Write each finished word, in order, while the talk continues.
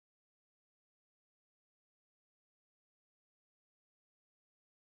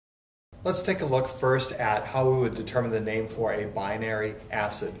Let's take a look first at how we would determine the name for a binary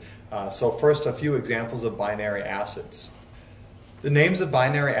acid. So first, a few examples of binary acids. The names of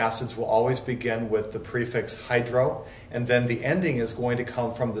binary acids will always begin with the prefix hydro, and then the ending is going to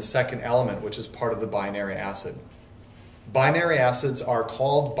come from the second element, which is part of the binary acid. Binary acids are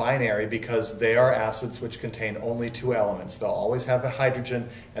called binary because they are acids which contain only two elements. They'll always have a hydrogen,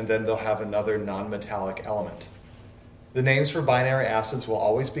 and then they'll have another nonmetallic element. The names for binary acids will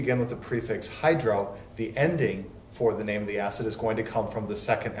always begin with the prefix hydro. The ending for the name of the acid is going to come from the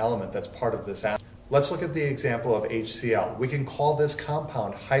second element that's part of this acid. Let's look at the example of HCl. We can call this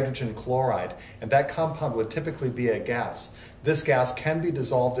compound hydrogen chloride, and that compound would typically be a gas. This gas can be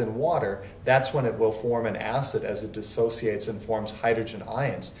dissolved in water. That's when it will form an acid as it dissociates and forms hydrogen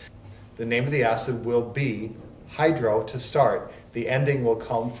ions. The name of the acid will be hydro to start. The ending will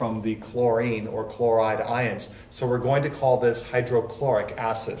come from the chlorine or chloride ions. So we're going to call this hydrochloric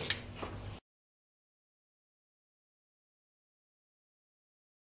acid.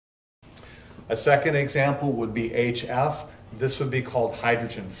 A second example would be HF. This would be called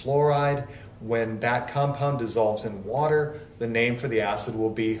hydrogen fluoride. When that compound dissolves in water, the name for the acid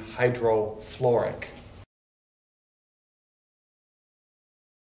will be hydrofluoric.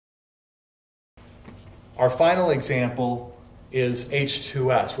 Our final example is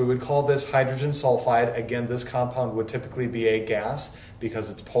H2S. We would call this hydrogen sulfide. Again, this compound would typically be a gas because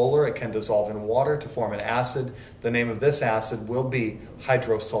it's polar. It can dissolve in water to form an acid. The name of this acid will be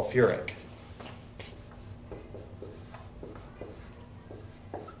hydrosulfuric.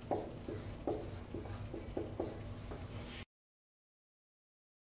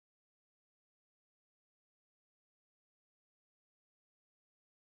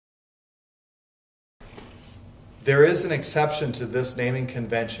 There is an exception to this naming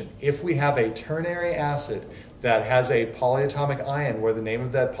convention. If we have a ternary acid that has a polyatomic ion where the name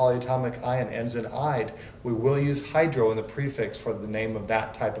of that polyatomic ion ends in "ide," we will use hydro in the prefix for the name of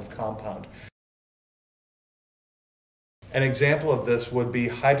that type of compound. An example of this would be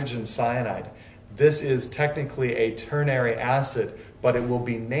hydrogen cyanide. This is technically a ternary acid, but it will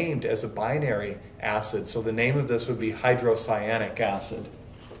be named as a binary acid, so the name of this would be hydrocyanic acid.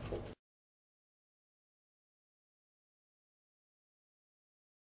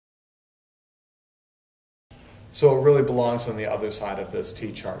 So it really belongs on the other side of this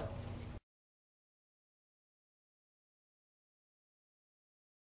T-chart.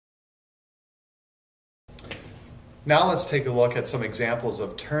 Now let's take a look at some examples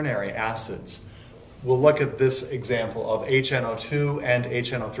of ternary acids. We'll look at this example of HNO2 and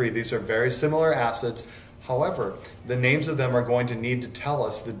HNO3. These are very similar acids. However, the names of them are going to need to tell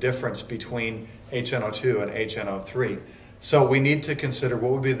us the difference between HNO2 and HNO3. So we need to consider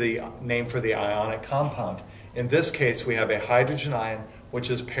what would be the name for the ionic compound. In this case, we have a hydrogen ion which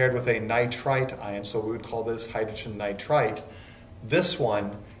is paired with a nitrite ion, so we would call this hydrogen nitrite. This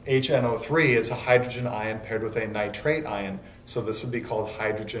one, HNO3, is a hydrogen ion paired with a nitrate ion, so this would be called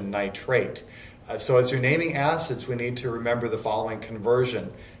hydrogen nitrate. So as you're naming acids, we need to remember the following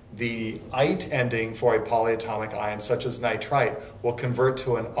conversion. The "ite" ending for a polyatomic ion, such as nitrite, will convert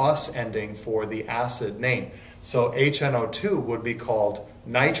to an "us" ending for the acid name. So HNO2 would be called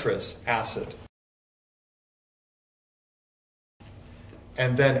nitrous acid.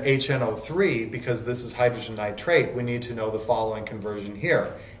 And then HNO3, because this is hydrogen nitrate, we need to know the following conversion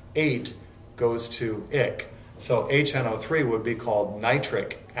here. 8 goes to "ic." So HNO3 would be called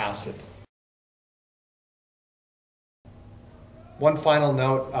nitric acid. One final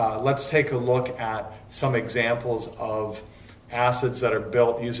note, let's take a look at some examples of acids that are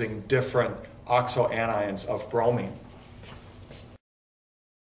built using different oxoanions of bromine.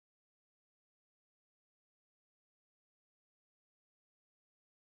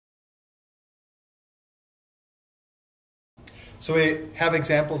 So we have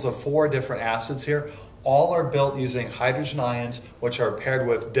examples of 4 different acids here. All are built using hydrogen ions, which are paired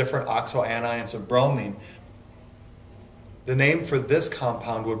with different oxoanions of bromine. The name for this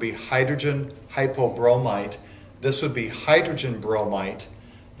compound would be hydrogen hypobromite. This would be hydrogen bromite.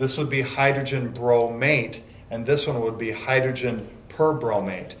 This would be hydrogen bromate. And this one would be hydrogen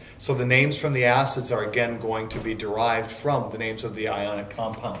perbromate. So the names from the acids are again going to be derived from the names of the ionic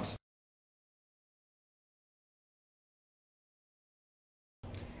compounds.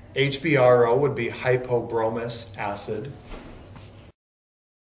 HBRO would be hypobromous acid.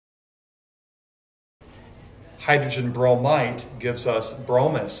 Hydrogen bromite gives us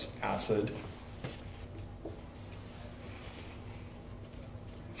bromous acid.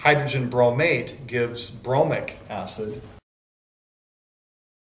 Hydrogen bromate gives bromic acid.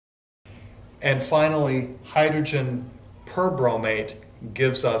 And finally, hydrogen perbromate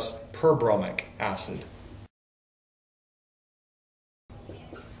gives us perbromic acid.